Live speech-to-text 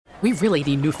We really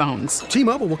need new phones.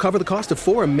 T-Mobile will cover the cost of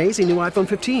 4 amazing new iPhone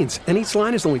 15s, and each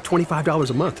line is only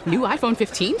 $25 a month. New iPhone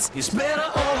 15s? It's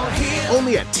better over here.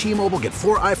 Only at T-Mobile, get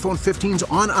 4 iPhone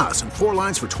 15s on us and 4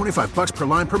 lines for $25 per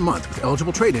line per month with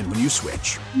eligible trade-in when you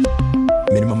switch.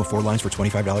 Minimum of 4 lines for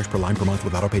 $25 per line per month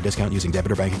with autopay discount using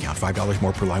debit or bank account. $5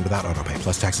 more per line without autopay,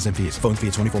 plus taxes and fees. Phone fee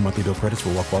at 24 monthly bill credits for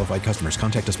well-qualified customers.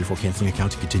 Contact us before canceling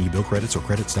account to continue bill credits or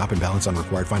credit stop and balance on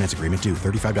required finance agreement due.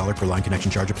 $35 per line connection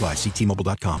charge applies. See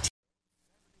T-Mobile.com.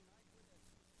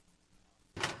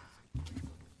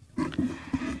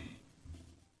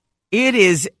 It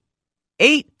is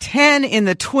 8:10 in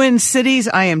the Twin Cities.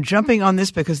 I am jumping on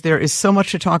this because there is so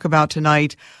much to talk about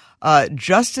tonight.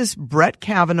 Justice Brett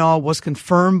Kavanaugh was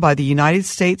confirmed by the United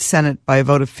States Senate by a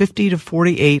vote of 50 to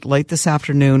 48 late this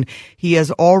afternoon. He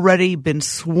has already been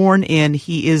sworn in.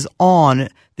 He is on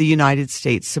the United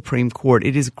States Supreme Court.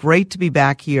 It is great to be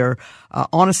back here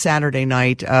on a Saturday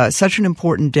night. Such an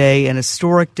important day, an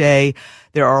historic day.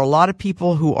 There are a lot of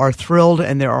people who are thrilled,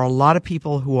 and there are a lot of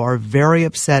people who are very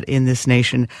upset in this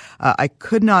nation. I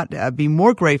could not be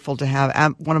more grateful to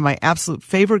have one of my absolute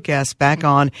favorite guests back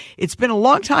on. It's been a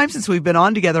long time since we've been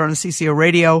on together on the CCO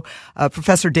Radio,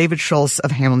 Professor David Schultz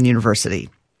of Hamline University.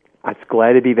 I'm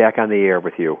glad to be back on the air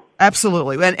with you.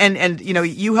 Absolutely. And you know,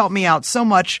 you helped me out so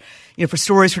much, you know, for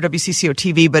stories for WCCO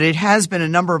TV, but it has been a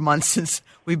number of months since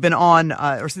we've been on,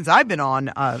 or since I've been on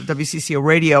WCCO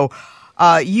Radio.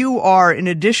 You are, in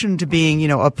addition to being, you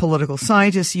know, a political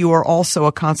scientist, you are also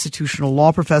a constitutional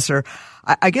law professor.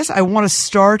 I guess I want to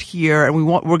start here, and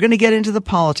we're going to get into the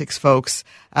politics, folks,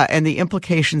 and the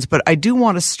implications. But I do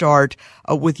want to start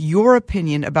with your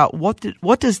opinion about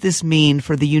what does this mean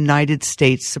for the United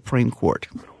States Supreme Court?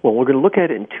 Well, we're going to look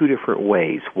at it in two different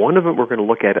ways. One of them we're going to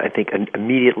look at, I think,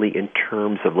 immediately in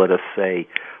terms of, let us say,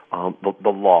 the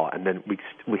law, and then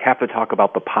we have to talk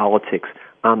about the politics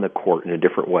on the court in a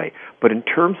different way. But in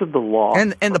terms of the law...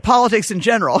 And the politics in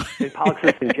general. And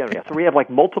politics in general, yeah. So we have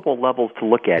like multiple levels to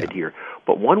look at it here.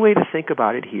 But one way to think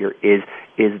about it here is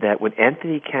that when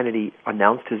Anthony Kennedy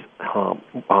announced he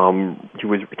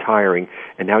was retiring,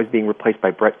 and now he's being replaced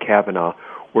by Brett Kavanaugh,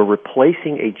 we're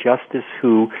replacing a justice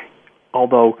who,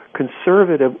 although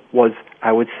conservative, was,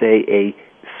 I would say, a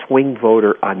swing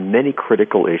voter on many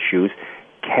critical issues,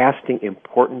 casting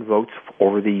important votes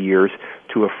over the years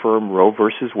to affirm Roe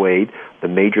versus Wade, the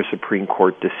major Supreme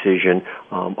Court decision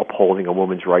upholding a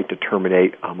woman's right to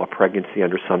terminate a pregnancy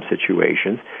under some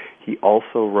situations. He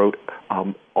also wrote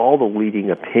all the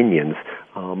leading opinions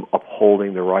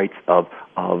upholding the rights of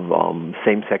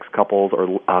same-sex couples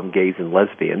or gays and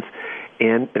lesbians.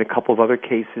 And in a couple of other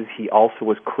cases, he also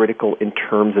was critical in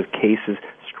terms of cases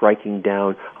striking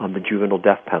down the juvenile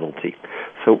death penalty.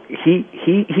 So he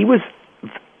was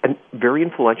very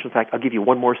influential. In fact, I'll give you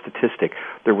one more statistic.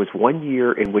 There was 1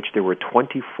 year in which there were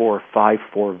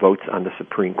 24-5-4 votes on the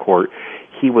Supreme Court.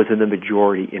 He was in the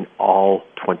majority in all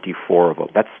 24 of them.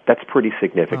 That's pretty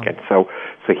significant. Oh.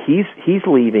 So he's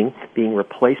leaving, being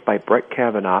replaced by Brett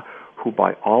Kavanaugh, who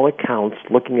by all accounts,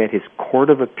 looking at his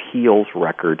Court of Appeals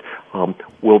record,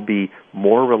 will be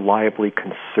more reliably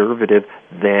conservative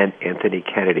than Anthony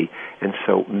Kennedy. And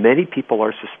so many people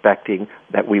are suspecting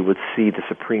that we would see the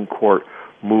Supreme Court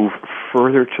move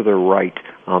further to the right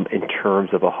in terms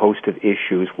of a host of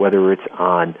issues, whether it's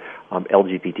on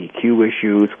LGBTQ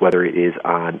issues, whether it is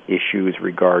on issues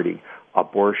regarding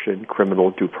abortion, criminal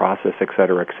due process, et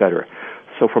cetera, et cetera.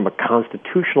 So from a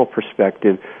constitutional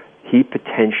perspective, he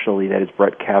potentially, that is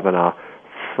Brett Kavanaugh,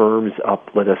 firms up,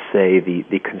 let us say,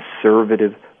 the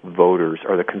conservative voters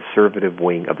or the conservative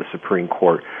wing of the Supreme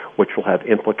Court, which will have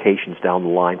implications down the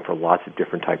line for lots of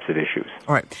different types of issues.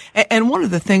 All right. And one of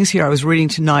the things here I was reading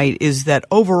tonight is that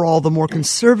overall the more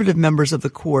conservative members of the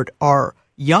court are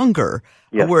younger,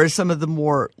 yes, whereas some of the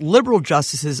more liberal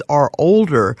justices are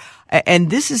older. And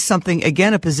this is something,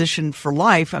 again, a position for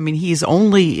life. I mean, he's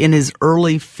only in his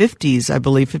early 50s, I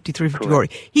believe, 53, 54.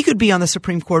 Correct. He could be on the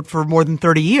Supreme Court for more than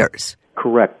 30 years.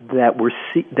 Correct.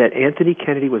 That Anthony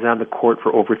Kennedy was on the court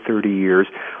for over 30 years.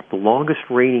 The longest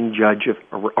reigning judge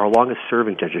or longest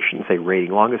serving judge, I shouldn't say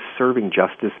reigning, longest serving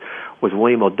justice was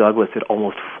William O. Douglas at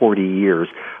almost 40 years.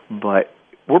 But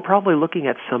we're probably looking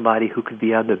at somebody who could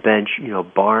be on the bench,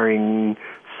 barring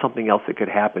something else that could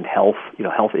happen, health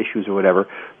issues or whatever,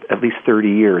 at least 30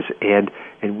 years. And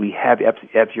we have,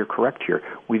 Ebbs, you're correct here.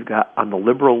 We've got, on the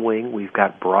liberal wing, we've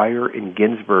got Breyer and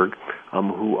Ginsburg,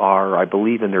 who are, I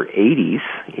believe, in their 80s,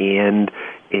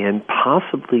 and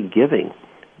possibly giving,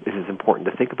 this is important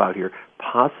to think about here,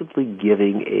 possibly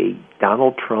giving a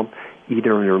Donald Trump,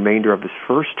 either in the remainder of his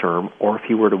first term, or if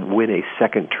he were to win a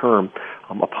second term,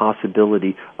 a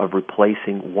possibility of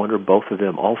replacing one or both of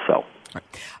them also.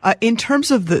 In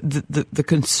terms of the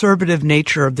conservative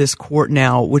nature of this court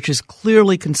now, which is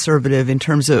clearly conservative in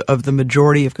terms of the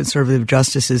majority of conservative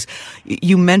justices,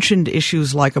 you mentioned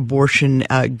issues like abortion,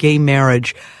 gay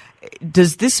marriage.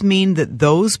 Does this mean that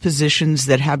those positions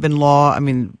that have been law, I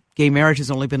mean, gay marriage has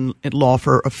only been in law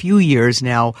for a few years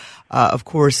now. Of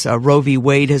course, Roe v.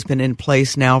 Wade has been in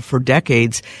place now for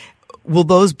decades. Will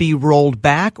those be rolled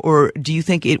back, or do you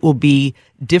think it will be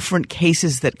different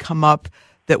cases that come up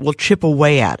that will chip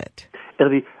away at it?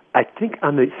 I think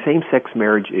on the same-sex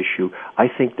marriage issue, I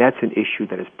think that's an issue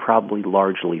that is probably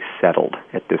largely settled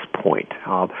at this point.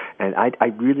 And I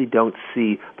really don't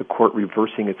see the court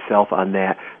reversing itself on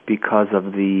that because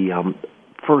of the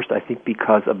first, I think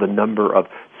because of the number of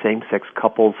same-sex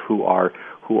couples who are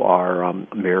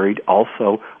married.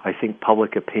 Also, I think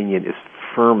public opinion is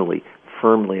firmly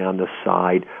on the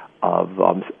side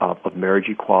of marriage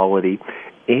equality.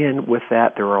 And with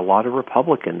that, there are a lot of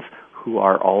Republicans who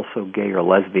are also gay or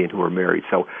lesbian who are married.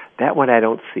 So that one I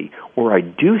don't see. Where I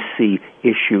do see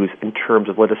issues in terms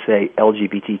of, let us say,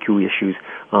 LGBTQ issues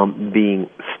being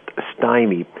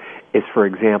stymied is, for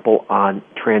example, on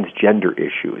transgender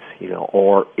issues,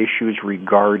 or issues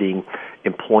regarding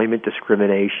employment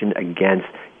discrimination against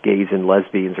gays and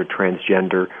lesbians or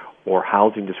transgender, or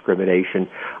housing discrimination.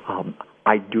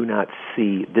 I do not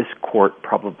see this court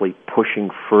probably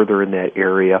pushing further in that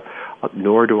area,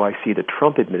 nor do I see the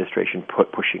Trump administration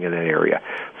pushing in that area.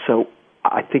 So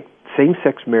I think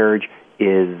same-sex marriage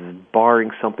is,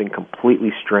 barring something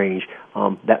completely strange,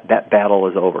 that battle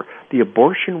is over. The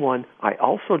abortion one, I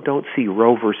also don't see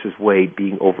Roe versus Wade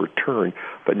being overturned.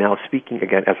 But now, speaking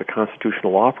again as a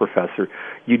constitutional law professor,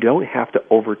 you don't have to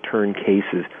overturn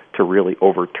cases to really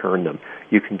overturn them.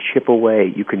 You can chip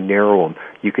away, you can narrow them.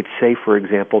 You could say, for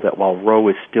example, that while Roe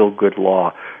is still good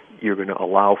law, you're going to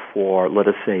allow for, let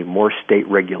us say, more state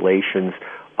regulations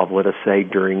of, let us say,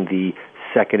 during the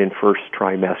second and first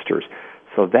trimesters.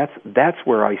 So that's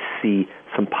where I see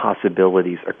some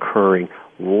possibilities occurring.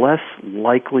 Less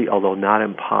likely, although not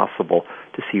impossible,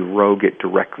 to see Roe get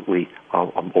directly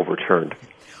overturned.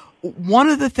 One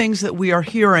of the things that we are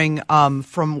hearing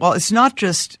from, well, it's not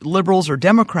just liberals or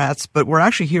Democrats, but we're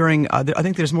actually hearing, I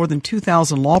think there's more than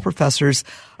 2,000 law professors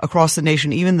across the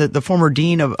nation, even the former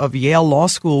dean of Yale Law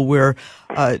School, where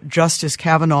Justice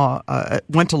Kavanaugh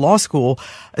went to law school,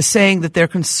 saying that they're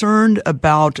concerned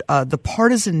about the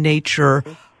partisan nature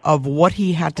of what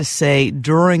he had to say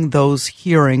during those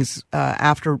hearings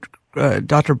after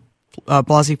Dr.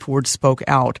 Blasey Ford spoke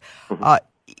out.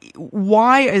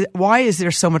 Why is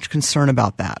there so much concern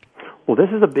about that? Well, this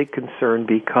is a big concern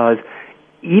because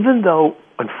even though,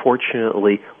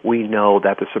 unfortunately, we know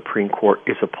that the Supreme Court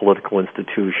is a political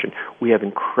institution, we have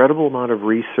incredible amount of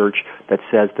research that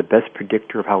says the best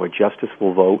predictor of how a justice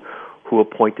will vote, who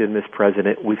appointed him as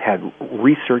president. We've had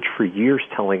research for years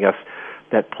telling us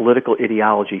that political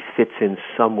ideology fits in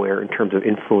somewhere in terms of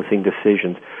influencing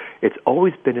decisions. It's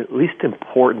always been at least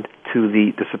important to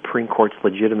the Supreme Court's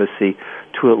legitimacy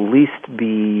to at least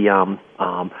be,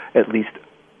 at least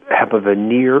have a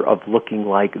veneer of looking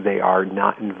like they are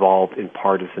not involved in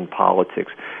partisan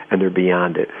politics and they're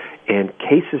beyond it. And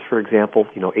cases, for example,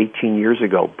 18 years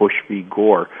ago, Bush v.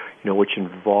 Gore, which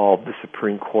involved the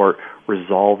Supreme Court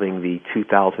resolving the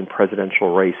 2000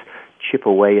 presidential race, chip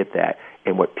away at that.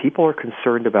 And what people are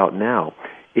concerned about now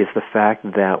is the fact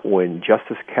that when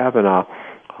Justice Kavanaugh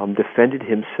defended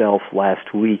himself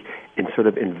last week in sort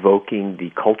of invoking the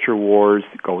culture wars,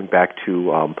 going back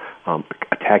to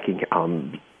attacking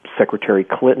Secretary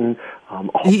Clinton.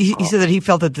 He said that he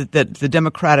felt that the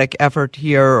Democratic effort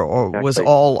here was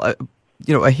all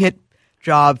a hit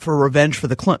job for revenge for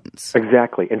the Clintons.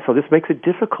 Exactly. And so this makes it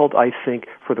difficult, I think,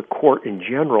 for the court in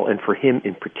general and for him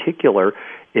in particular,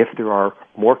 if there are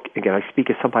more, again, I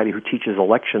speak as somebody who teaches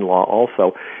election law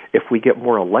also, if we get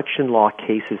more election law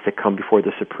cases that come before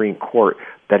the Supreme Court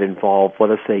that involve, let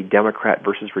us say, Democrat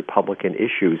versus Republican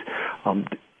issues,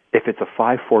 if it's a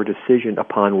 5-4 decision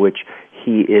upon which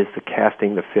he is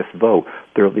casting the fifth vote,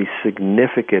 there will be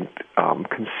significant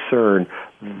concern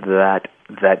that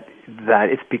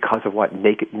it's because of what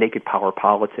naked power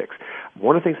politics.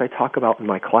 One of the things I talk about in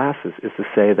my classes is to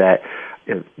say that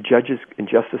judges and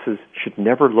justices should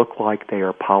never look like they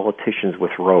are politicians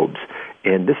with robes,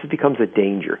 and this becomes a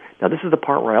danger. Now, this is the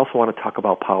part where I also want to talk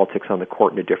about politics on the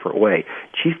court in a different way.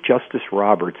 Chief Justice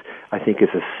Roberts, I think, is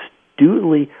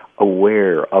astutely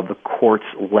aware of the court's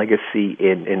legacy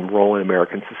and role in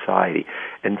American society.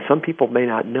 And some people may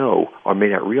not know or may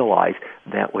not realize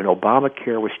that when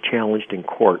Obamacare was challenged in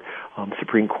court,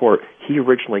 Supreme Court, he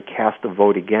originally cast a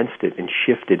vote against it and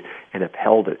shifted and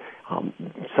upheld it.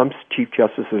 Some Chief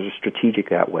Justices are strategic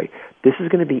that way. This is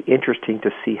going to be interesting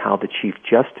to see how the Chief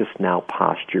Justice now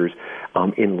postures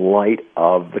in light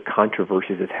of the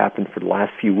controversies that's happened for the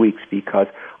last few weeks, because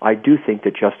I do think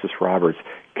that Justice Roberts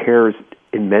cares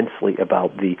immensely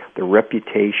about the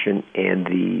reputation and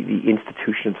the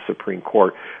institution of the Supreme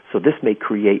Court. So this may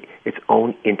create its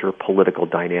own interpolitical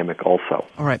dynamic also.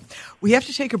 All right. We have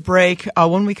to take a break.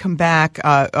 When we come back,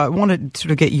 I want to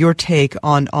sort of get your take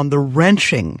on the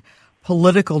wrenching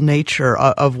political nature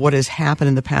of what has happened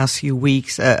in the past few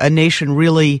weeks. A nation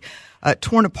really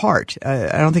torn apart.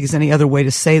 I don't think there's any other way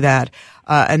to say that.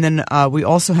 And then we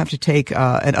also have to take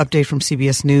an update from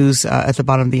CBS News at the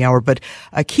bottom of the hour. But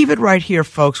keep it right here,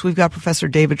 folks. We've got Professor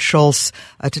David Schultz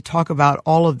to talk about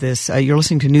all of this. You're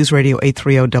listening to News Radio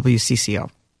 830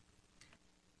 WCCO.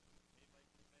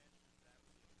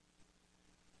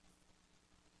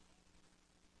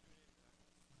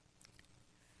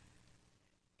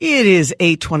 It is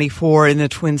 8:24 in the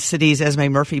Twin Cities. Esme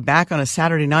Murphy back on a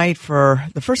Saturday night for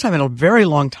the first time in a very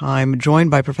long time,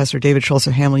 joined by Professor David Schultz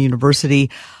of Hamline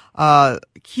University.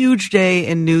 Huge day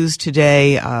in news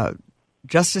today.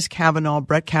 Justice Kavanaugh,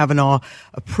 Brett Kavanaugh,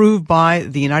 approved by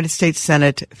the United States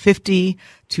Senate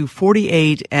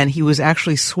 50-48, and he was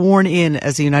actually sworn in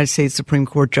as the United States Supreme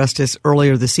Court Justice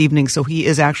earlier this evening. So he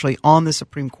is actually on the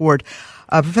Supreme Court.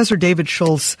 Professor David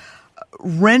Schultz,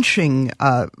 wrenching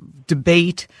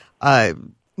debate,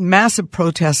 massive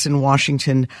protests in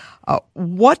Washington. How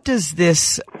is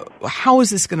this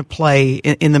going to play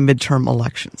in the midterm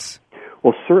elections?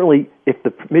 Well, certainly, if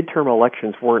the midterm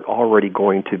elections weren't already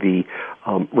going to be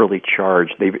really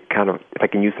charged, they've kind of, if I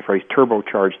can use the phrase,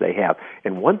 turbocharged, they have.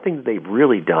 And one thing they've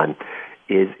really done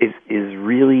is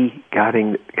really got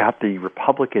the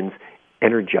Republicans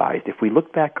energized. If we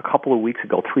look back a couple of weeks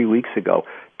ago, 3 weeks ago,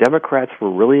 Democrats were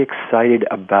really excited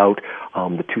about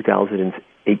the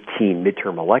 2018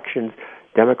 midterm elections.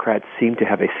 Democrats seem to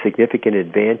have a significant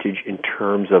advantage in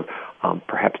terms of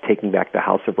perhaps taking back the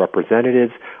House of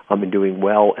Representatives and doing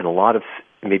well in a lot of,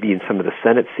 maybe in some of the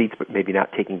Senate seats, but maybe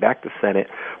not taking back the Senate.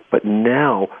 But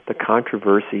now the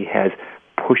controversy has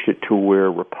pushed it to where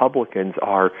Republicans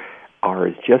are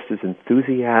just as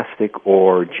enthusiastic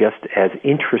or just as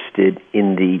interested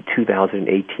in the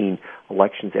 2018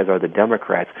 elections as are the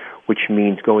Democrats, which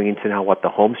means going into now the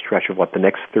home stretch of the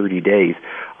next 30 days,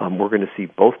 we're going to see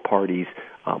both parties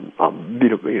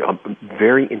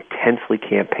very intensely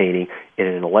campaigning in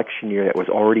an election year that was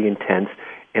already intense.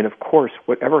 And of course,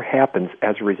 whatever happens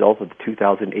as a result of the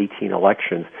 2018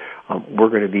 elections, we're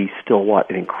going to be still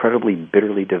an incredibly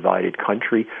bitterly divided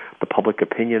country. The public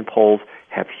opinion polls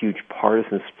have huge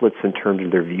partisan splits in terms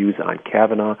of their views on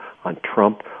Kavanaugh, on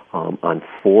Trump, on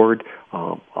Ford,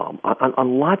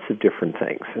 on lots of different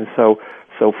things. And so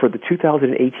for the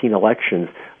 2018 elections,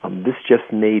 this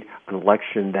just made an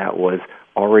election that was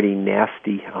already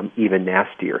nasty, even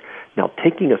nastier. Now,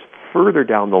 taking us further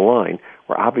down the line,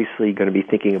 we're obviously going to be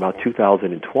thinking about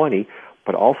 2020,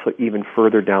 but also even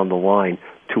further down the line,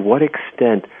 to what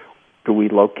extent do we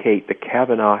locate the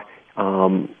Kavanaugh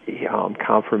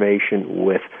confirmation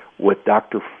with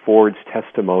Dr. Ford's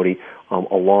testimony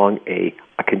along a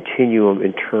continuum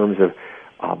in terms of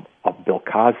Bill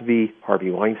Cosby,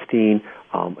 Harvey Weinstein,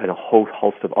 and a whole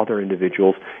host of other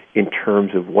individuals in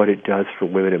terms of what it does for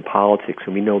women in politics.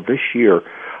 And we know this year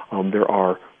there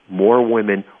are more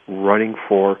women running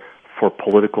for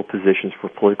political positions, for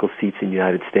political seats in the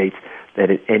United States than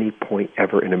at any point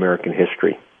ever in American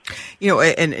history.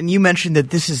 And you mentioned that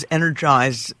this has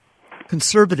energized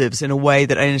conservatives in a way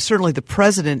that, and certainly the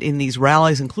president in these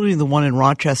rallies, including the one in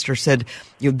Rochester, said,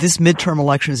 this midterm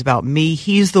election is about me.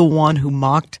 He's the one who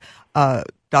mocked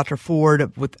Dr.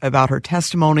 Ford about her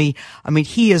testimony. I mean,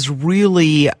 he has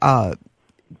really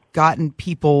gotten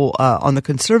people on the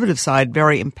conservative side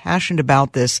very impassioned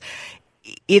about this.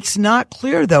 It's not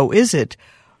clear, though, is it,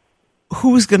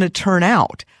 who's going to turn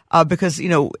out? Because,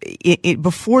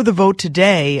 before the vote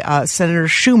today, Senator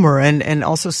Schumer and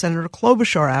also Senator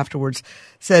Klobuchar afterwards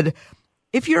said,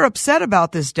 if you're upset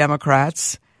about this,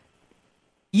 Democrats,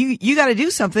 you got to do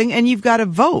something and you've got to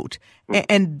vote.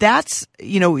 And that's,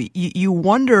 you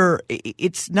wonder,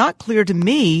 it's not clear to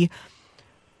me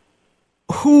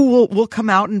who will come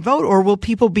out and vote, or will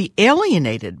people be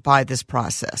alienated by this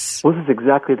process? Well, this is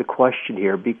exactly the question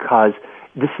here, because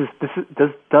does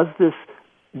this,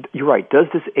 you're right, does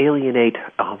this alienate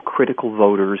critical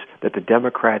voters that the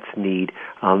Democrats need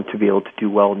to be able to do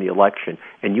well in the election?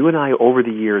 And you and I, over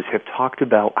the years, have talked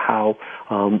about how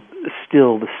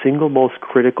still the single most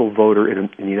critical voter in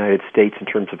the United States in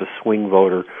terms of a swing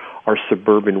voter are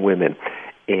suburban women.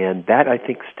 And that, I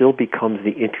think, still becomes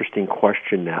the interesting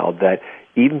question now, that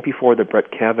even before the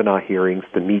Brett Kavanaugh hearings,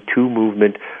 the Me Too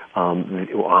movement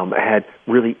had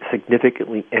really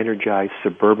significantly energized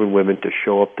suburban women to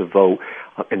show up to vote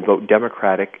and vote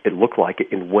Democratic, it looked like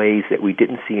it, in ways that we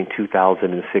didn't see in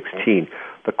 2016.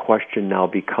 The question now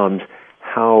becomes,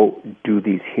 how do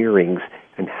these hearings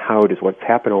and how does what's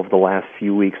happened over the last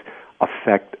few weeks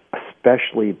affect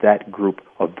especially that group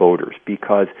of voters?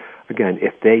 Because, again,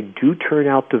 if they do turn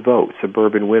out to vote,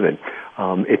 suburban women,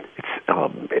 it's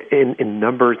in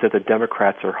numbers that the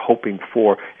Democrats are hoping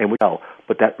for, and we know,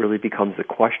 but that really becomes the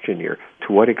question here.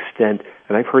 To what extent,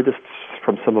 and I've heard this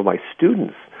from some of my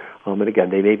students, and again,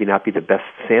 they maybe not be the best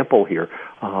sample here,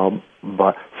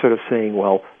 but sort of saying,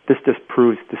 well, this just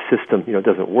proves the system,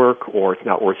 doesn't work, or it's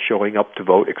not worth showing up to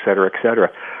vote, et cetera, et cetera.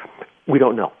 We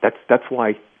don't know. That's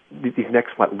why these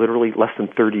next, literally less than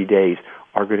 30 days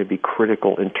are going to be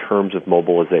critical in terms of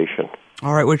mobilization.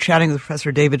 All right, we're chatting with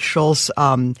Professor David Schultz.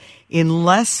 In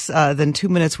less than 2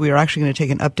 minutes, we are actually going to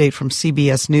take an update from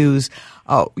CBS News.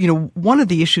 One of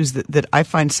the issues that I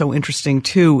find so interesting,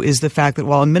 too, is the fact that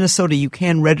while in Minnesota you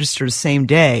can register the same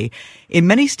day, in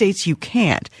many states you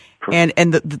can't. And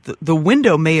the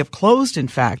window may have closed, in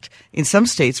fact, in some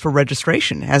states for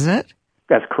registration, hasn't it?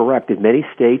 That's correct. In many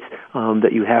states,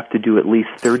 that you have to do at least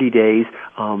 30 days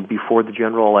before the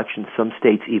general election. Some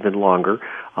states even longer.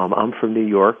 I'm from New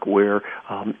York, where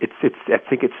I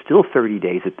think it's still 30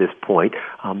 days at this point.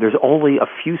 There's only a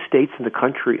few states in the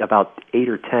country, about 8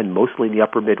 or 10, mostly in the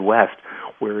upper Midwest,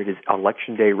 where it is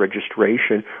Election Day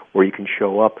registration, where you can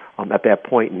show up at that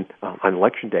point on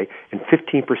Election Day, and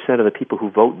 15% of the people who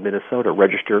vote in Minnesota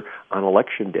register on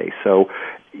Election Day. So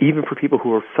even for people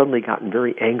who have suddenly gotten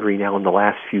very angry now in the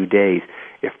last few days,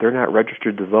 if they're not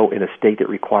registered to vote in a state that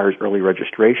requires early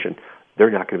registration,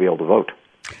 they're not going to be able to vote.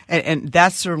 And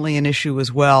that's certainly an issue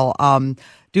as well.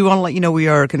 Do want to let you know we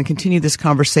are going to continue this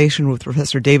conversation with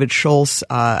Professor David Schultz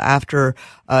after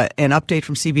an update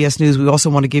from CBS News. We also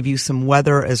want to give you some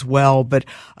weather as well. But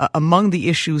among the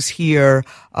issues here,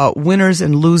 winners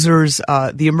and losers,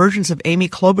 the emergence of Amy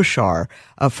Klobuchar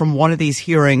from one of these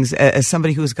hearings as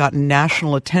somebody who has gotten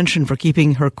national attention for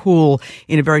keeping her cool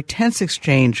in a very tense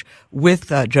exchange with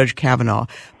Judge Kavanaugh.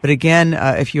 But again,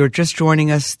 if you're just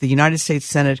joining us, the United States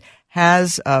Senate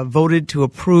has voted to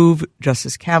approve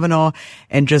Justice Kavanaugh,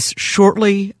 and just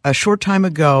a short time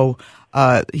ago,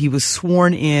 he was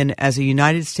sworn in as a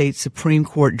United States Supreme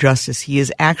Court justice. He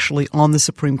is actually on the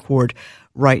Supreme Court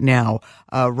right now.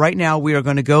 Right now, we are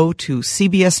going to go to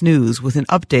CBS News with an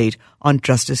update on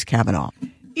Justice Kavanaugh.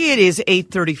 It is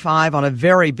 8:35 on a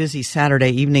very busy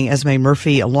Saturday evening. Esme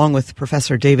Murphy, along with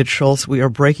Professor David Schultz, we are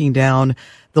breaking down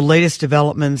the latest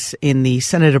developments in the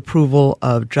Senate approval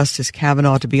of Justice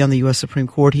Kavanaugh to be on the U.S. Supreme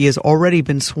Court. He has already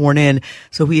been sworn in,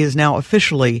 so he is now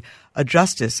officially a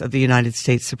justice of the United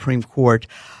States Supreme Court.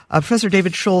 Professor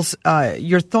David Schultz,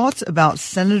 your thoughts about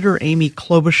Senator Amy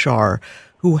Klobuchar,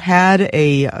 who had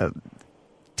a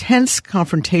tense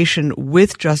confrontation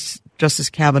with Justice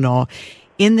Kavanaugh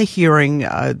in the hearing.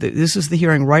 This was the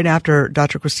hearing right after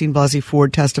Dr. Christine Blasey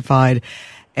Ford testified,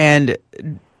 and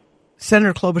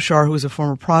Senator Klobuchar, who is a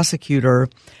former prosecutor,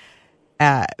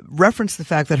 referenced the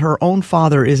fact that her own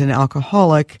father is an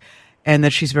alcoholic and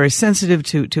that she's very sensitive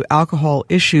to alcohol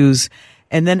issues,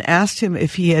 and then asked him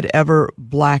if he had ever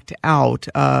blacked out.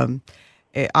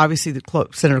 Obviously,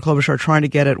 Senator Klobuchar trying to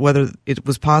get at whether it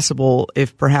was possible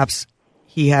if perhaps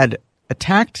he had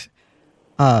attacked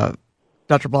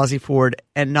Dr. Blasey Ford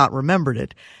and not remembered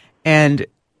it. And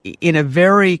in a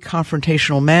very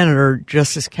confrontational manner,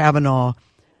 Justice Kavanaugh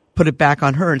put it back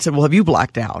on her and said, well, have you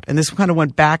blacked out? And this kind of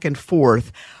went back and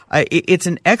forth. It's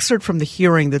an excerpt from the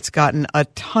hearing that's gotten a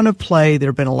ton of play. There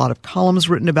have been a lot of columns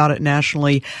written about it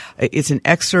nationally. It's an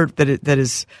excerpt that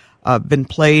has been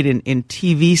played in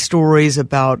TV stories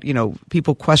about,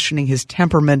 people questioning his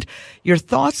temperament. Your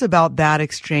thoughts about that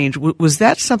exchange, was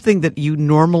that something that you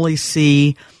normally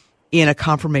see in a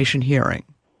confirmation hearing?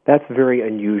 That's a very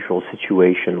unusual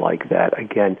situation like that.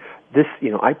 Again,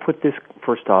 I put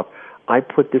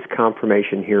this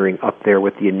confirmation hearing up there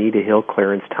with the Anita Hill,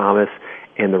 Clarence Thomas,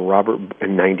 and the Robert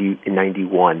in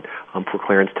 91 for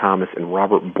Clarence Thomas and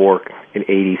Robert Bork in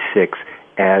 86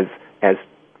 as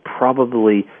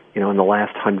probably in the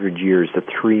last 100 years the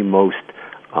three most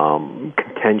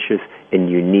contentious and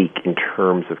unique in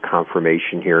terms of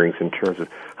confirmation hearings, in terms of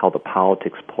how the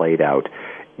politics played out.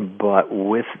 But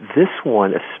with this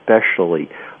one especially,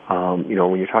 when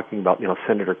you're talking about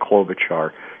Senator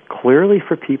Klobuchar, clearly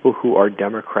for people who are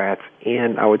Democrats,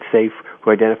 and I would say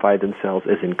who identify themselves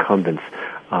as incumbents.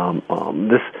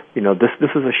 This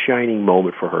is a shining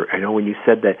moment for her. I know when you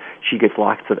said that she gets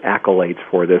lots of accolades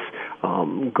for this,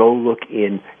 go look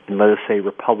in let us say,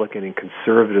 Republican and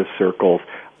conservative circles,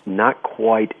 not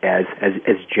quite as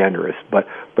generous, but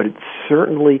it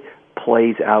certainly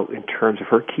plays out in terms of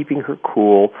her keeping her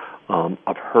cool,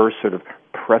 of her sort of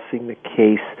pressing the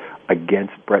case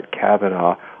against Brett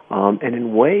Kavanaugh, and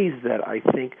in ways that I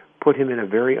think put him in a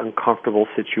very uncomfortable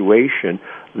situation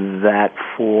that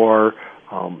for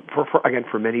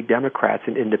many Democrats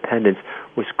and independents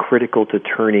was critical to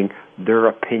turning their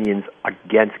opinions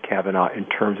against Kavanaugh in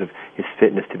terms of his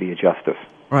fitness to be a justice.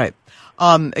 Right.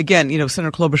 Again,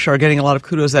 Senator Klobuchar getting a lot of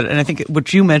kudos at it. And I think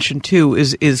what you mentioned, too,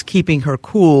 is keeping her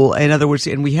cool. In other words,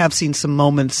 and we have seen some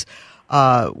moments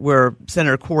where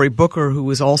Senator Cory Booker, who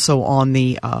was also on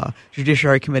the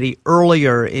Judiciary Committee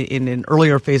earlier, in an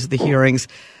earlier phase of the hearings,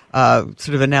 sort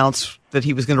of announced that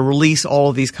he was going to release all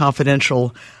of these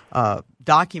confidential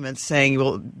documents saying,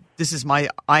 well, this is my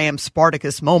I am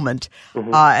Spartacus moment.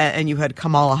 Mm-hmm. And you had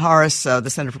Kamala Harris, the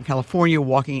senator from California,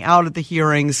 walking out at the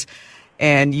hearings.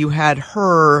 And you had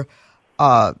her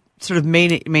sort of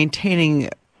maintaining,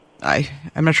 I'm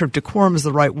not sure if decorum is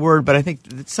the right word, but I think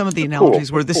that some of the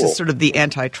analogies were this is sort of the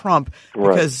anti-Trump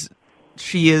because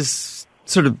she is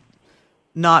sort of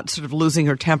not sort of losing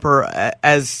her temper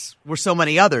as were so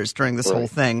many others during this whole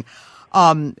thing.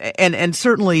 And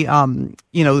certainly,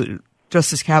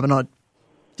 Justice Kavanaugh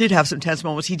did have some tense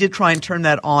moments. He did try and turn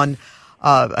that on.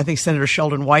 I think Senator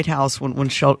Sheldon Whitehouse, when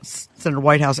Senator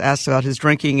Whitehouse asked about his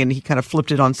drinking, and he kind of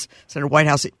flipped it on Senator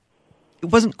Whitehouse. It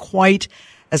wasn't quite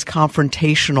as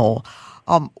confrontational.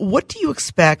 What do you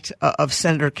expect of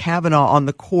Senator Kavanaugh on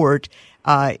the court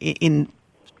in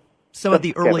some of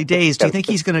the early days? Do you think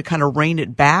he's going to kind of rein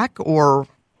it back, or?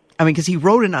 I mean, because he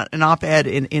wrote an op-ed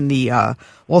in the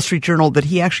Wall Street Journal that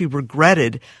he actually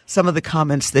regretted some of the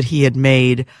comments that he had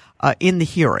made in the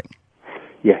hearing.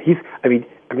 Yeah,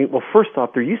 well, first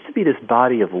off, there used to be this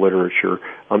body of literature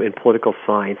in political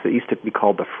science that used to be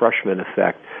called the freshman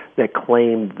effect that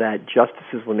claimed that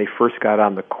justices, when they first got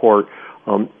on the court,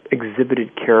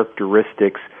 exhibited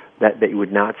characteristics that you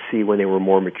would not see when they were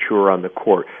more mature on the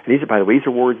court. And these are, by the way, these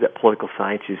are words that political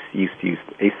scientists used to use.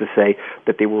 They used to say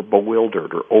that they were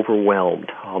bewildered or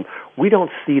overwhelmed. We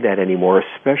don't see that anymore,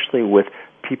 especially with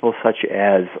people such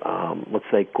as, let's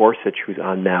say, Gorsuch, who's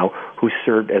on now, who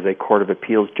served as a Court of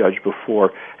Appeals judge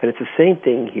before. And it's the same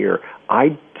thing here.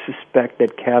 I suspect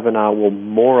that Kavanaugh will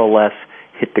more or less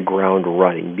hit the ground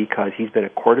running because he's been a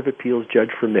Court of Appeals judge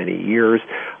for many years,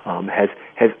 has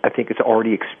I think it's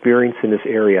already experience in this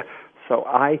area. So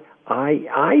I'm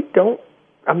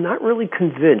not really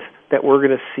convinced that we're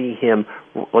going to see him,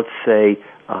 let's say,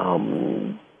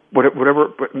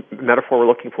 whatever metaphor we're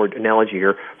looking for, analogy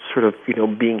here, sort of,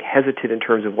 being hesitant in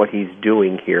terms of what he's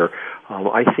doing here.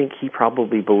 I think he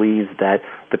probably believes that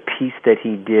the piece that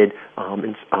he did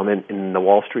in the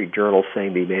Wall Street Journal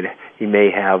saying that he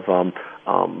may have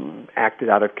acted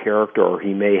out of character or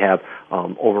he may have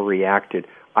overreacted,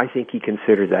 I think he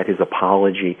considers that his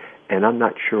apology, and I'm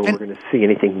not sure we're going to see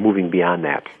anything moving beyond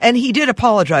that. And he did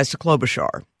apologize to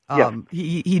Klobuchar. Yes.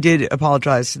 He did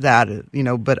apologize to that,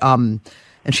 but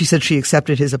and she said she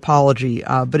accepted his apology.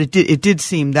 But it did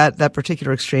seem that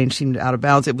particular exchange seemed out of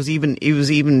bounds. It was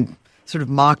even sort of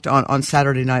mocked on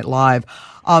Saturday Night Live.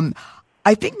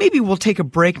 I think maybe we'll take a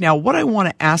break now. What I want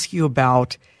to ask you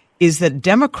about is that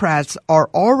Democrats are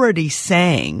already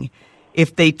saying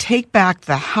if they take back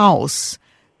the House,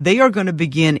 they are going to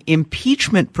begin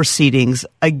impeachment proceedings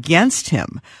against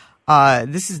him.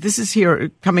 This is here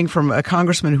coming from a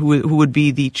congressman who would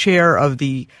be the chair of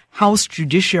the House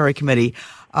Judiciary Committee.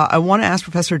 I want to ask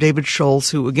Professor David Schultz,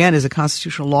 who again is a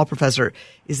constitutional law professor,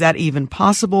 is that even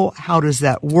possible? How does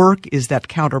that work? Is that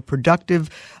counterproductive?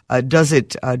 Does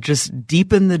it just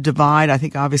deepen the divide? I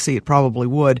think obviously it probably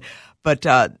would, but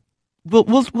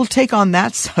We'll take on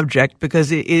that subject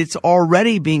because it's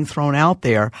already being thrown out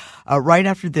there right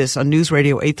after this on News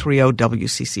Radio 830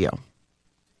 WCCO.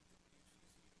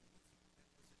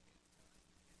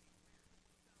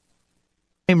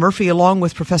 Murphy, along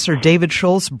with Professor David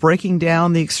Schultz, breaking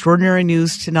down the extraordinary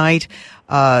news tonight.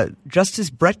 Justice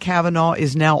Brett Kavanaugh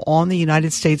is now on the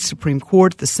United States Supreme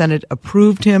Court. The Senate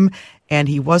approved him, and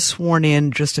he was sworn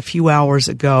in just a few hours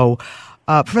ago.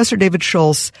 Professor David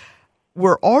Schultz,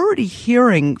 we're already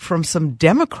hearing from some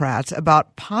Democrats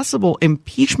about possible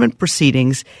impeachment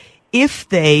proceedings if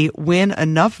they win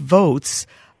enough votes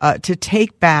to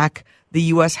take back the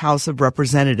U.S. House of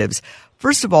Representatives.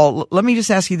 First of all, let me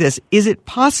just ask you this. Is it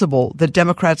possible that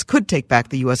Democrats could take back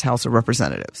the U.S. House of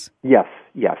Representatives? Yes.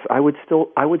 Yes, I would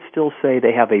still say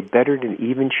they have a better than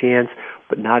even chance,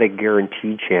 but not a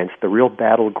guaranteed chance. The real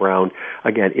battleground,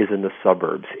 again, is in the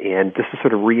suburbs. And just to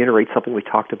sort of reiterate something we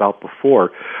talked about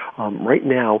before, right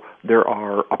now there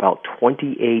are about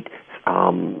 28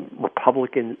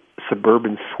 Republican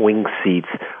suburban swing seats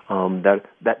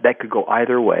that could go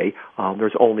either way.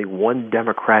 There's only one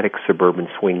Democratic suburban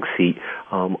swing seat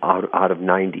out of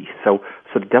 90. So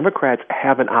the Democrats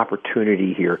have an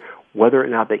opportunity here. Whether or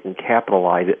not they can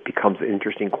capitalize it becomes an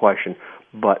interesting question.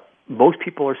 But most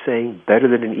people are saying better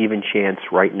than an even chance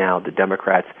right now the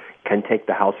Democrats can take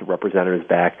the House of Representatives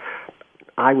back.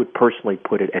 I would personally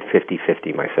put it at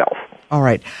 50-50 myself. All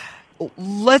right.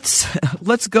 Let's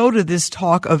go to this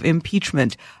talk of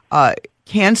impeachment.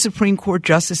 Can Supreme Court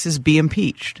justices be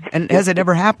impeached? And has it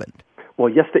ever happened? Well,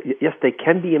 yes, they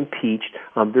can be impeached.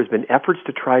 There's been efforts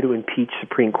to try to impeach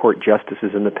Supreme Court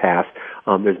justices in the past.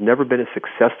 There's never been a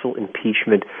successful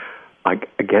impeachment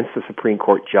against the Supreme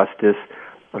Court justice.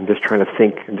 I'm just trying to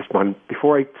think.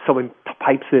 Before someone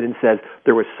pipes in and says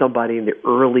there was somebody in the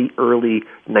early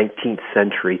 19th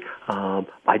century,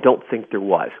 I don't think there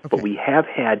was. Okay. But we have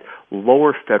had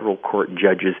lower federal court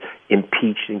judges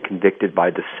impeached and convicted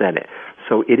by the Senate.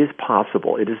 So it is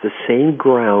possible. It is the same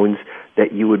grounds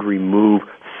that you would remove,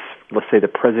 let's say, the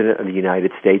President of the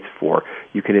United States for.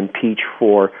 You can impeach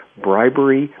for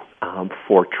bribery,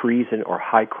 for treason, or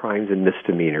high crimes and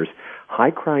misdemeanors.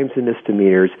 High crimes and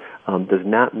misdemeanors does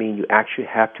not mean you actually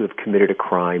have to have committed a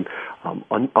crime.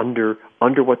 Under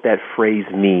what that phrase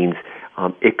means,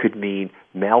 it could mean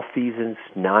malfeasance,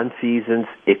 nonfeasance.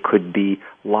 It could be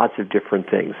lots of different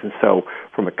things. And so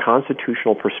from a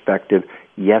constitutional perspective,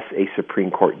 yes, a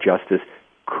Supreme Court justice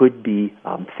could be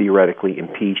theoretically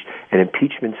impeached. And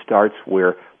impeachment starts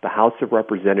where the House of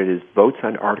Representatives votes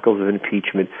on articles of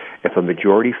impeachment. If a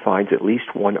majority finds at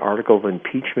least one article of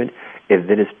impeachment, and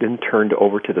then it's been turned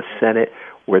over to the Senate,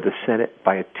 where the Senate,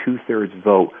 by a 2/3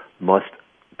 vote, must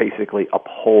basically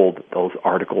uphold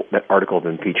that article of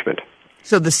impeachment.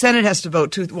 So the Senate has to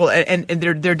vote too. Well, and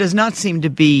there does not seem to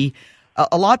be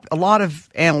a lot of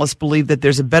analysts believe that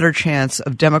there's a better chance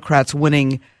of Democrats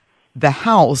winning the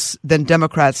House than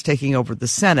Democrats taking over the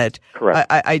Senate.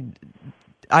 Correct.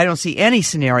 I don't see any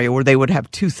scenario where they would have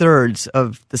 2/3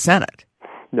 of the Senate.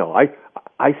 No,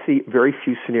 I see very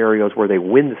few scenarios where they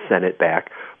win the Senate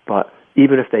back, but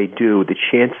even if they do, the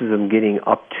chances of them getting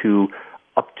up to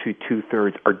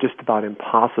 2/3 are just about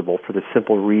impossible for the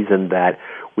simple reason that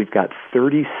we've got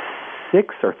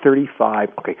 36 or 35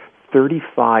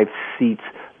 seats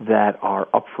that are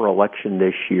up for election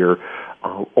this year.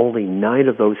 Only 9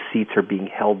 of those seats are being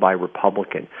held by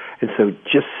Republican. And so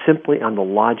just simply on the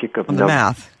logic of the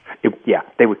math.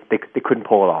 They couldn't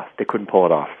pull it off. They couldn't pull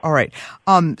it off. All right.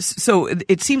 So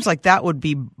it seems like that would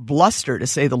be bluster, to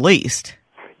say the least.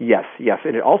 Yes.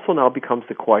 And it also now becomes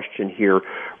the question here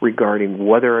regarding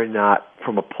whether or not,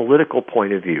 from a political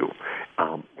point of view,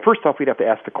 first off, we'd have to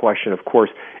ask the question, of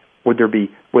course, would there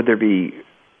be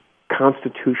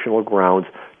constitutional grounds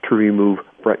to remove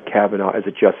Brett Kavanaugh as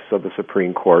a justice of the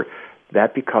Supreme Court?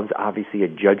 That becomes obviously a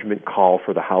judgment call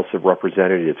for the House of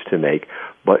Representatives to make.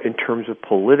 But in terms of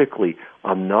politically,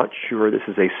 I'm not sure this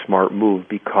is a smart move,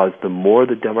 because the more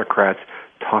the Democrats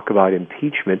talk about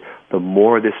impeachment, the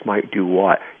more this might do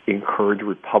what? Encourage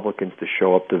Republicans to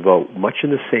show up to vote, much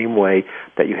in the same way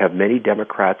that you have many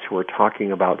Democrats who are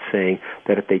talking about saying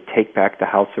that if they take back the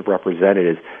House of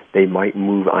Representatives, they might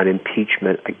move on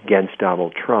impeachment against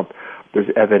Donald Trump. There's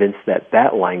evidence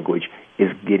that language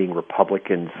is getting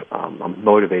Republicans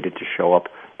motivated to show up.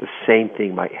 The same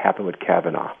thing might happen with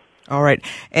Kavanaugh. All right.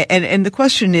 And the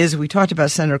question is, we talked about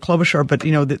Senator Klobuchar, but,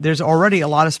 there's already a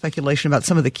lot of speculation about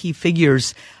some of the key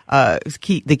figures,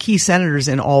 the key senators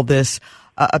in all this.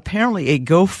 Apparently a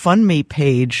GoFundMe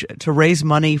page to raise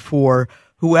money for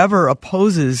whoever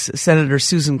opposes Senator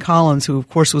Susan Collins, who, of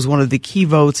course, was one of the key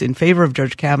votes in favor of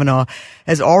Judge Kavanaugh,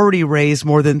 has already raised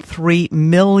more than $3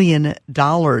 million.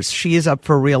 She is up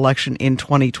for re-election in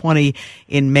 2020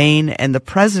 in Maine. And the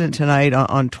president tonight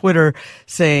on Twitter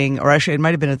saying, or actually it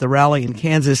might have been at the rally in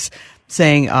Kansas,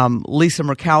 saying Lisa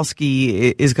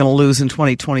Murkowski is going to lose in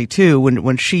 2022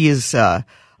 when she is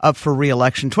up for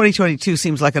re-election. 2022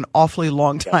 seems like an awfully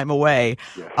long time away.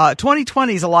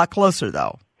 2020 is a lot closer,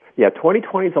 though. Yeah,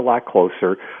 2020 is a lot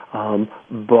closer,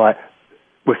 but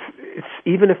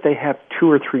even if they have $2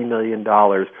 or $3 million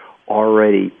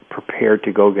already prepared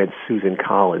to go against Susan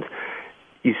Collins,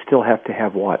 you still have to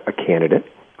have a candidate,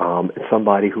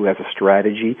 somebody who has a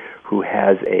strategy, who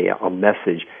has a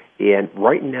message. And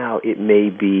right now, it may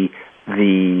be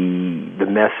the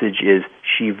message is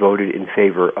she voted in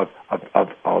favor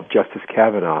of Justice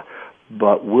Kavanaugh.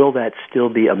 but will that still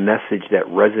be a message that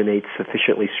resonates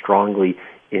sufficiently strongly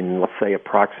in, let's say,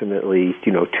 approximately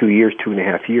 2 years,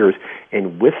 2.5 years?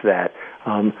 And with that,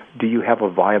 do you have a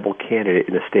viable candidate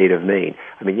in the state of Maine?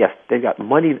 I mean, yes, they've got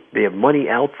money. They have money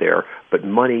out there, but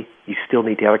money, you still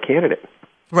need to have a candidate.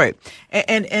 Right,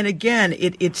 and again,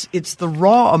 it's the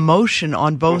raw emotion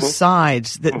on both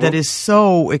sides that is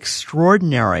so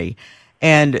extraordinary.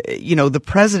 And the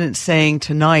president saying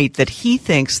tonight that he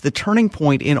thinks the turning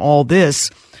point in all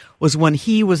this was when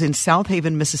he was in South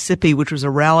Haven, Mississippi, which was a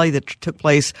rally that took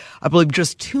place, I believe,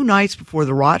 just 2 nights before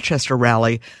the Rochester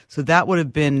rally. So that would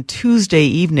have been Tuesday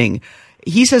evening.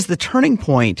 He says the turning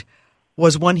point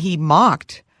was when he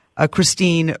mocked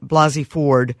Christine Blasey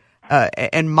Ford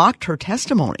and mocked her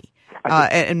testimony.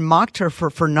 And mocked her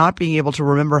for not being able to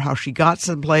remember how she got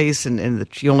someplace and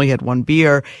that she only had 1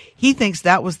 beer. He thinks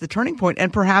that was the turning point,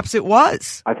 and perhaps it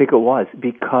was. I think it was,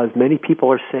 because many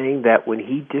people are saying that when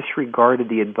he disregarded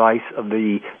the advice of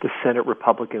the Senate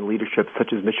Republican leadership,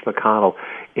 such as Mitch McConnell,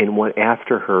 and went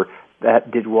after her,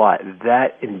 that did what?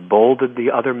 That emboldened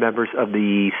the other members of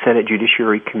the Senate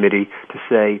Judiciary Committee to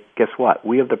say, guess what?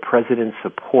 We have the president's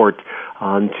support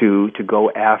to go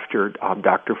after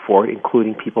Dr. Ford,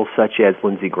 including people such as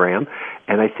Lindsey Graham.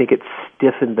 And I think it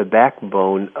stiffened the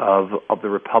backbone of the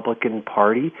Republican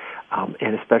Party,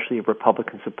 and especially of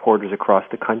Republican supporters across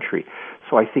the country.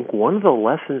 So I think one of the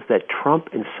lessons that Trump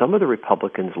and some of the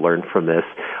Republicans learned from this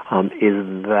is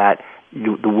that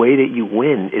the way that you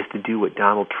win is to do what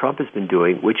Donald Trump has been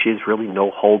doing, which is really no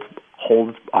holds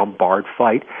barred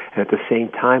fight. And at the same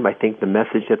time, I think the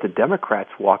message that the Democrats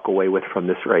walk away with from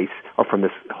this race, or from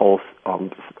this whole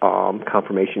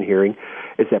confirmation hearing,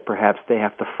 is that perhaps they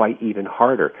have to fight even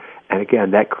harder. And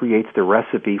again, that creates the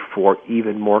recipe for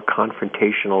even more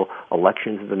confrontational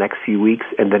elections in the next few weeks.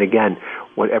 And then again,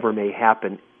 whatever may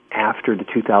happen after the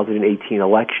 2018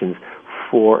 elections,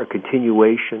 for a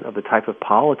continuation of the type of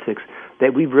politics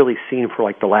that we've really seen for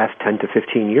like the last 10 to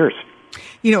 15 years.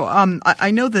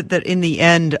 I know that in the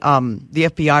end, the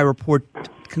FBI report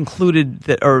concluded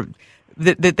that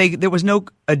there was no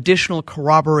additional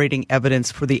corroborating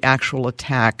evidence for the actual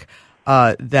attack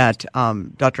that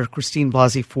Dr. Christine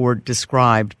Blasey Ford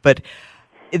described. But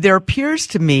there appears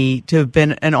to me to have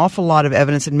been an awful lot of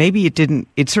evidence, and maybe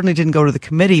it certainly didn't go to the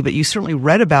committee, but you certainly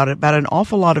read about an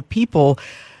awful lot of people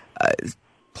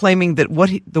claiming that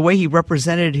the way he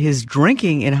represented his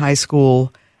drinking in high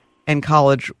school and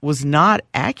college was not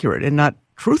accurate and not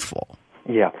truthful.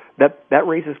 Yeah, that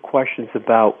raises questions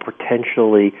about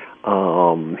potentially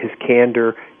his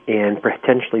candor and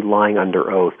potentially lying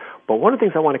under oath. But one of the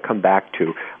things I want to come back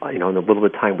to, in the little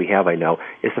bit of time we have, I know,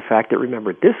 is the fact that,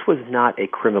 remember, this was not a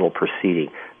criminal proceeding.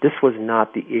 This was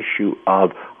not the issue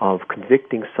of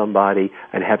convicting somebody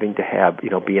and having to have,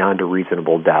 beyond a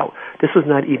reasonable doubt. This was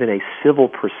not even a civil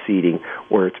proceeding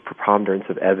where it's preponderance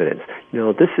of evidence.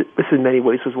 This in many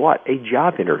ways was what? A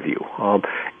job interview.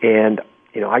 And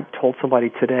I told somebody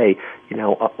today,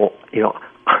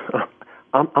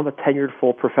 I'm a tenured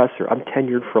full professor. I'm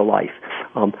tenured for life.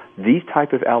 These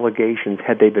type of allegations,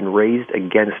 had they been raised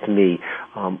against me,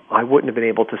 I wouldn't have been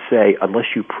able to say, unless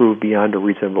you prove beyond a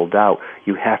reasonable doubt,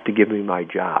 you have to give me my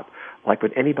job. Like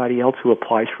with anybody else who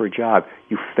applies for a job,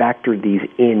 you factor these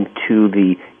into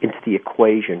the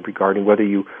equation regarding whether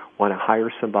you want to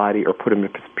hire somebody or put them in a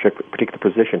particular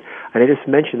position. And I just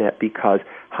mention that because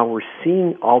how we're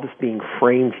seeing all this being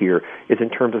framed here is in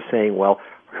terms of saying, well,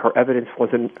 her evidence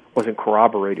wasn't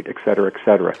corroborated, et cetera, et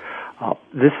cetera.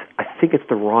 I think it's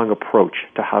the wrong approach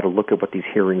to how to look at what these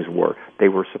hearings were. They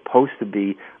were supposed to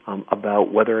be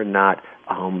about whether or not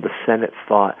the Senate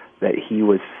thought that he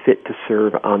was fit to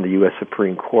serve on the U.S.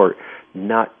 Supreme Court,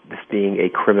 not this being a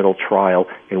criminal trial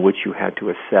in which you had to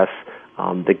assess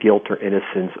the guilt or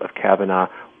innocence of Kavanaugh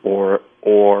or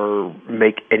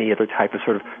make any other type of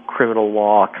sort of criminal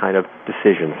law kind of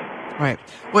decisions. Right.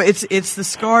 Well, it's the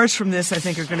scars from this, I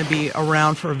think, are going to be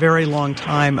around for a very long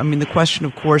time. I mean, the question,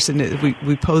 of course, and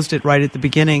we posed it right at the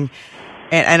beginning,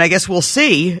 and I guess we'll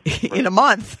see in a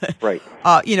month. Right.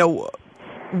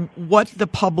 What the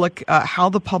public, how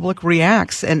the public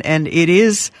reacts, and it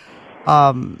is,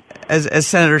 as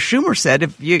Senator Schumer said,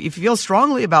 if you feel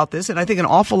strongly about this, and I think an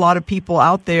awful lot of people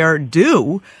out there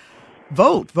do,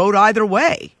 vote either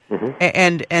way.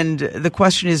 Mm-hmm. And the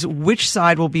question is, which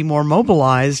side will be more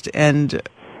mobilized? And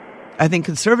I think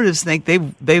conservatives think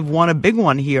they've won a big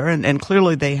one here, and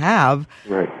clearly they have.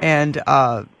 Right. And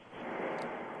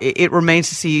it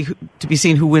remains to be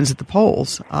seen who wins at the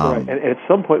polls. Right. And at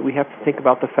some point, we have to think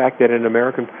about the fact that in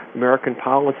American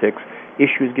politics,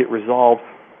 issues get resolved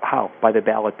How? By the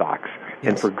ballot box. Yes.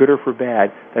 And for good or for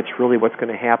bad, that's really what's going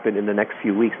to happen in the next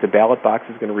few weeks. The ballot box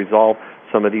is going to resolve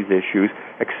some of these issues,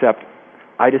 except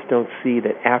I just don't see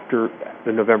that after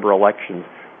the November elections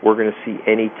we're going to see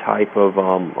any type of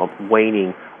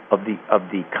waning of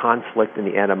the conflict and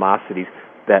the animosities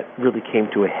that really came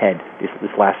to a head this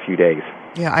last few days.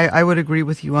 Yeah, I would agree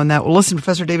with you on that. Well, listen,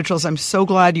 Professor David Schultz, I'm so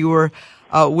glad you were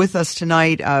with us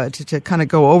tonight to kind of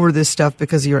go over this stuff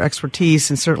because of your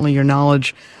expertise and certainly your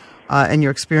knowledge and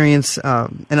your experience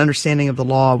and understanding of the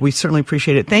law. We certainly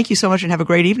appreciate it. Thank you so much and have a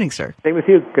great evening, sir. Same with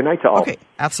you. Good night to all. Okay,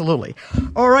 absolutely.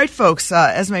 All right, folks.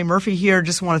 Esme Murphy here.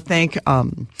 Just want to thank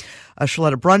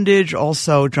Shaletta Brundage,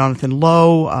 also Jonathan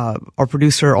Lowe, our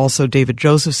producer, also David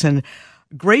Josephson.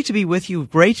 Great to be with you.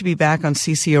 Great to be back on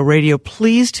CCO Radio.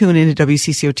 Please tune in to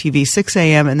WCCO TV 6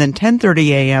 a.m. and then 10:30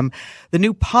 a.m. The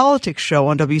new politics show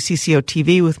on WCCO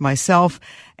TV with myself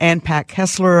and Pat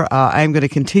Kessler. I am going to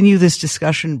continue this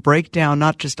discussion, break down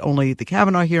not just only the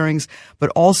Kavanaugh hearings, but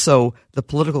also the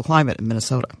political climate in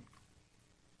Minnesota.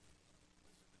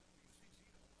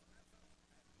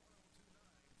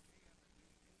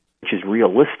 Which is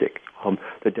realistic.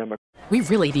 We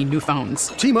really need new phones.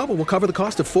 T-Mobile will cover the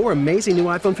cost of 4 amazing new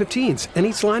iPhone 15s, and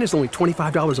each line is only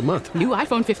 $25 a month. New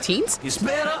iPhone 15s? It's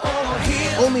better over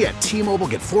here. Only at T-Mobile,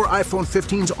 get 4 iPhone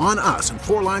 15s on us and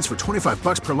 4 lines for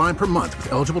 $25 per line per month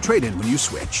with eligible trade-in when you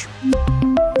switch.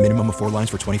 Minimum of 4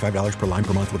 lines for $25 per line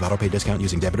per month with autopay discount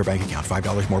using debit or bank account.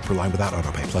 $5 more per line without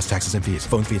autopay, plus taxes and fees.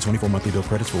 Phone fee at 24 monthly bill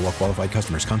credits for well-qualified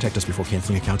customers. Contact us before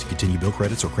canceling account to continue bill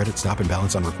credits or credit stop and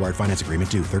balance on required finance agreement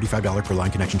due. $35 per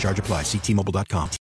line connection charge applies. See T-Mobile.com.